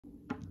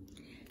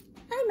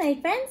Hi,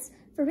 my friends.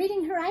 For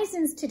Reading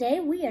Horizons today,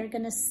 we are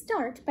going to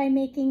start by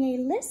making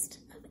a list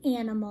of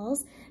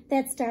animals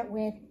that start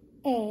with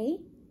A,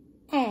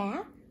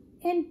 and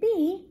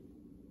B,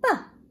 B.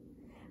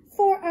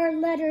 For our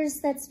letters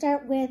that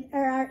start with,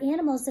 or our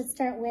animals that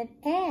start with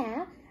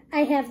A, I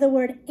have the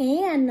word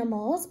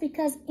animals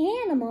because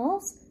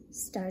animals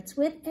starts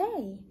with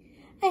A.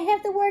 I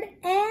have the word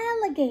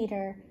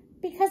alligator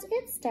because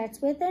it starts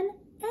with an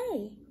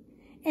A.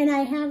 And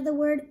I have the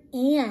word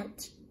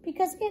ant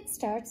because it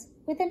starts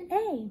with an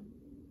A.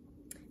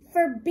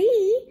 For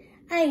B,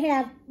 I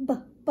have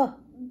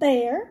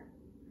bear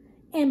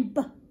and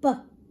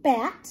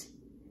bat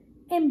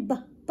and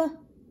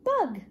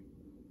bug.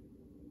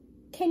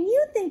 Can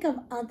you think of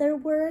other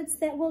words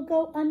that will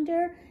go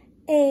under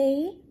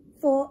A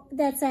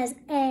that says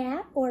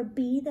A or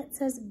B that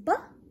says B?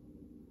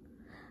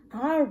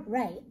 All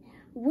right,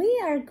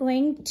 we are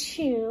going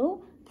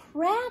to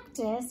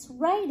practice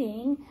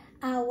writing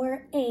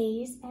our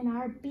A's and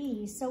our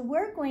B's. So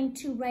we're going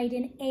to write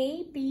an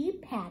A-B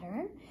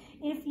pattern.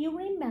 If you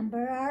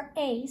remember, our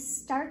A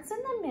starts in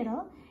the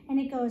middle and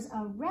it goes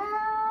around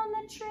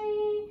the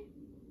tree,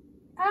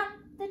 up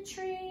the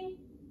tree,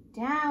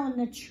 down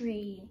the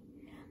tree.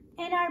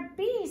 And our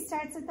B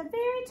starts at the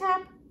very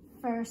top.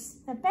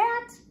 First the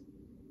bat,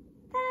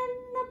 then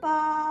the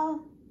ball.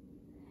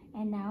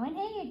 And now an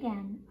A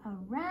again.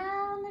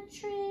 Around the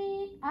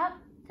tree, up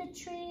the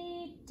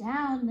tree,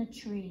 down the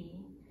tree.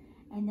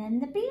 And then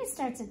the B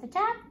starts at the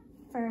top.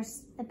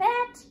 First the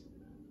bat,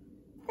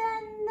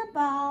 then the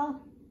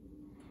ball.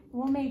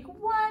 We'll make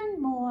one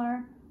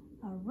more.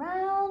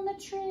 Around the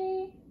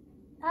tree,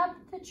 up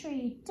the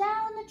tree,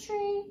 down the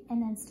tree,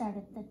 and then start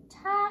at the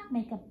top,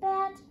 make a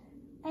bat,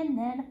 and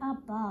then a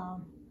ball.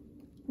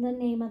 The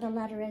name of the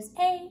letter is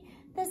A.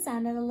 The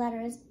sound of the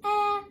letter is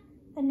A.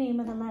 The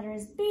name of the letter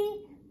is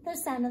B. The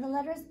sound of the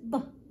letter is B.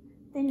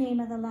 The name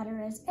of the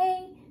letter is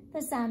A.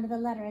 The sound of the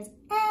letter is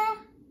A.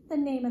 The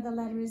name of the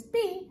letter is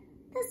B.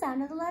 The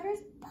sound of the letter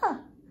is P.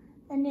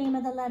 The name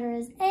of the letter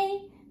is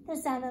A. The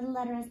sound of the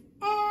letter is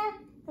A.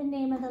 The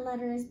name of the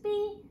letter is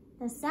B.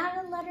 The sound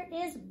of the letter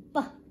is B.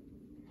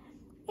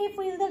 If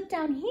we look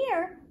down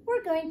here,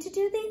 we're going to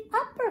do the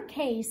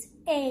uppercase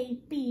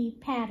A-B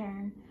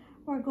pattern.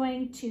 We're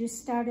going to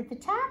start at the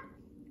top,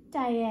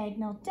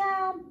 diagonal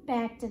down,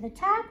 back to the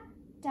top,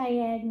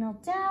 diagonal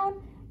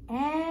down,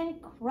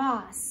 and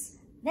cross.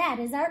 That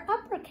is our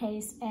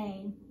uppercase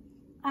A.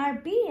 Our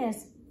B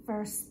is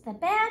first the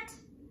bat,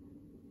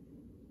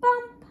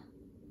 bump,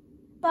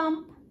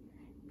 bump,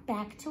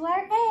 back to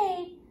our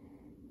A,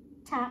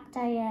 top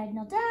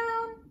diagonal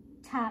down,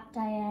 top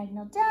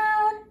diagonal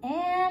down,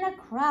 and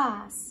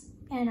across.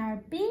 And our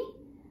B,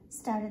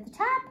 start at the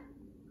top,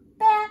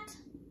 bat,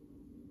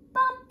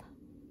 bump,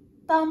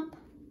 bump.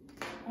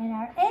 And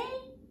our A,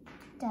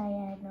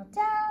 diagonal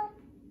down,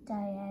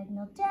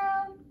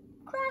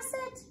 cross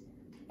it.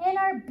 And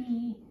our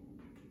B,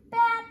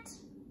 bat,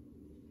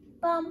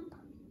 bump,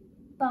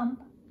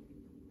 bump.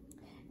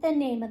 The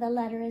name of the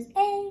letter is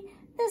A.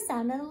 The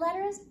sound of the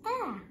letter is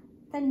A.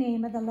 The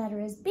name of the letter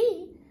is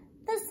B.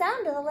 The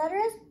sound of the letter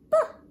is B.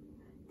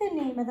 The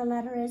name of the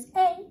letter is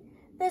A.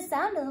 The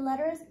sound of the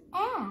letter is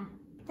A.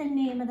 The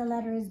name of the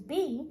letter is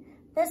B.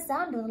 The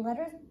sound of the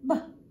letter is B.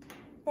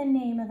 The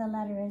name of the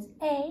letter is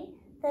A.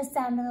 The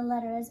sound of the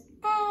letter is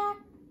A.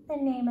 The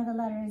name of the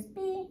letter is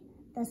B.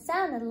 The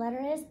sound of the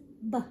letter is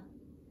B.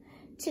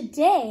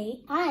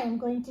 Today, I am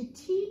going to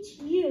teach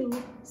you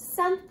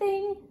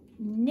something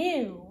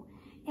new.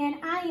 And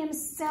I am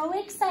so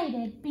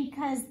excited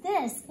because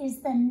this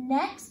is the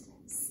next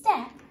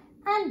step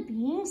on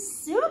being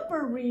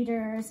super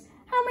readers.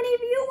 How many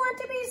of you want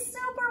to be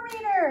super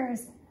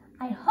readers?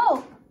 I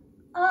hope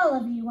all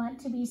of you want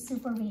to be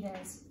super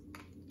readers.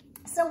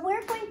 So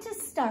we're going to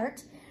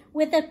start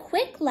with a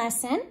quick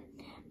lesson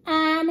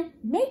on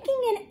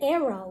making an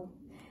arrow.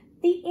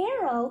 The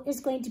arrow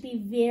is going to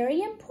be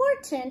very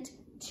important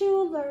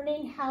to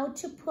learning how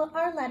to put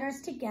our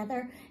letters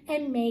together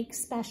and make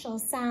special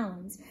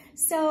sounds.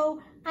 So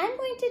I'm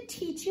going to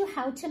teach you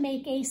how to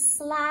make a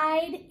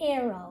slide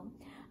arrow.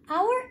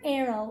 Our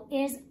arrow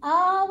is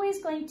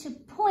always going to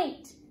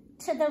point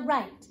to the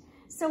right.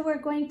 So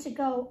we're going to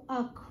go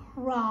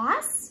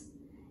across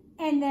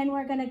and then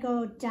we're going to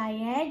go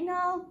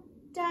diagonal,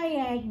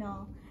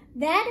 diagonal.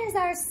 That is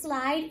our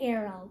slide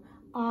arrow.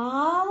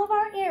 All of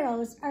our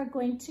arrows are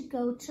going to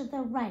go to the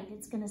right.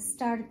 It's going to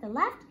start at the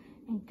left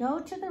and go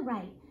to the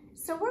right.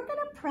 So we're going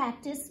to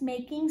practice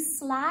making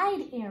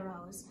slide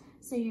arrows.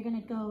 So you're going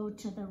to go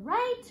to the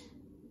right,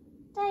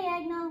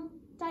 diagonal,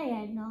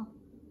 diagonal,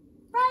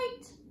 right,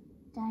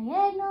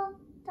 diagonal,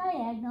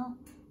 diagonal,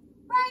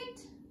 right,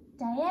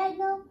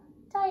 diagonal,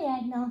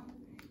 diagonal.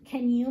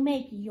 Can you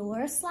make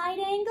your slide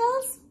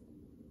angles?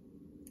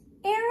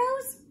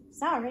 Arrows?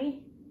 Sorry.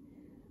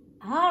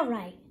 All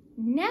right.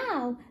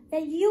 Now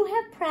that you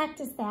have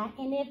practiced that,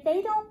 and if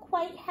they don't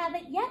quite have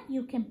it yet,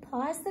 you can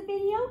pause the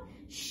video,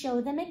 show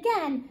them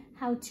again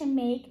how to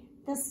make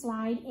the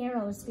slide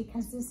arrows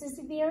because this is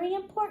very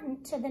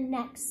important to the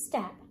next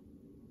step.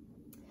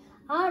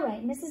 All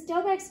right, Mrs.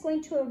 Dobek's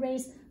going to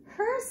erase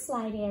her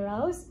slide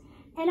arrows,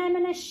 and I'm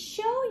going to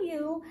show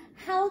you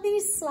how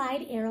these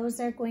slide arrows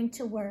are going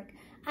to work.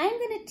 I'm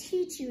going to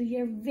teach you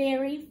your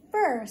very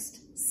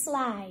first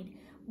slide.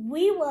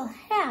 We will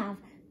have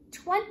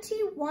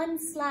 21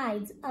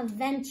 slides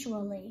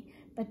eventually,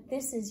 but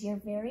this is your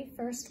very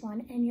first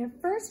one, and your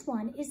first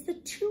one is the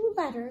 2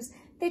 letters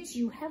that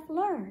you have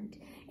learned.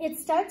 It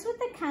starts with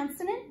the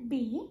consonant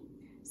B,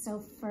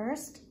 so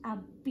first a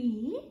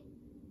B,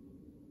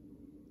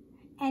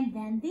 and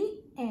then the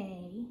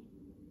A,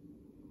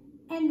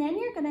 and then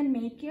you're going to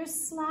make your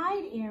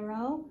slide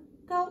arrow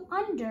go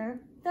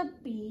under the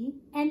B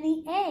and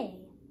the A.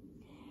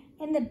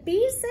 And the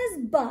B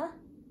says B,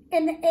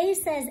 and the A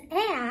says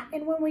A,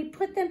 and when we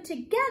put them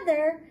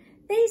together,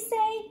 they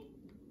say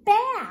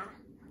ba.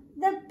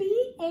 The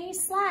BA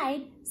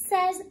slide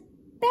says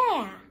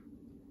ba.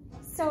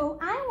 So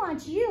I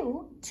want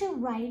you to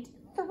write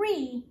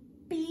 3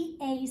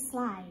 BA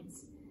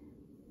slides.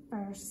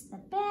 First the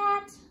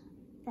bat,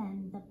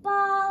 then the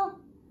ball,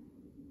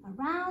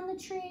 around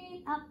the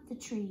tree, up the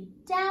tree,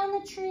 down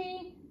the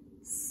tree,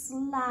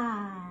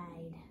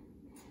 slide.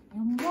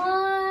 And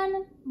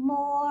one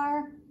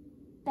more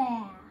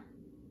ba.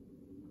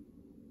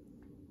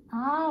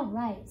 All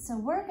right, so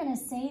we're gonna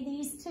say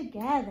these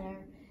together.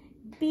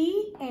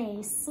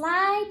 B-A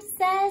slide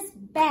says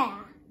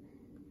ba.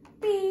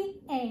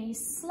 B-A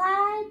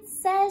slide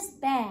says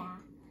ba.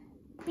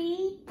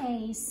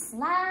 B-A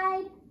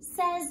slide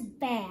says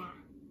ba.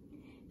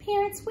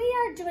 Parents, we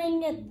are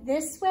doing it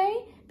this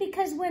way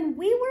because when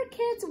we were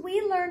kids,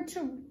 we learned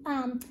to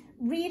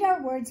read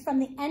our words from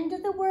the end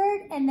of the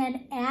word and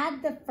then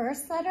add the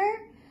first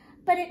letter.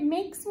 But it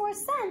makes more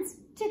sense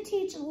to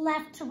teach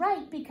left to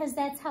right because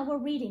that's how we're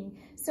reading.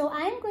 So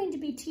I'm going to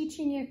be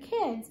teaching your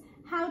kids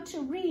how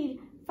to read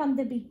from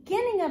the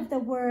beginning of the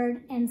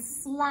word and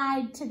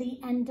slide to the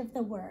end of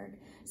the word.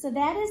 So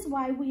that is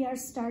why we are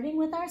starting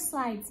with our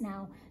slides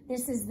now.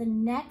 This is the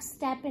next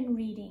step in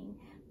reading.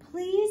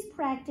 Please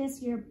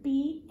practice your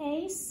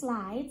BA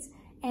slides,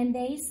 and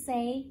they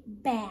say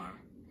ba.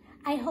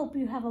 I hope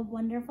you have a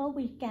wonderful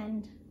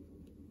weekend.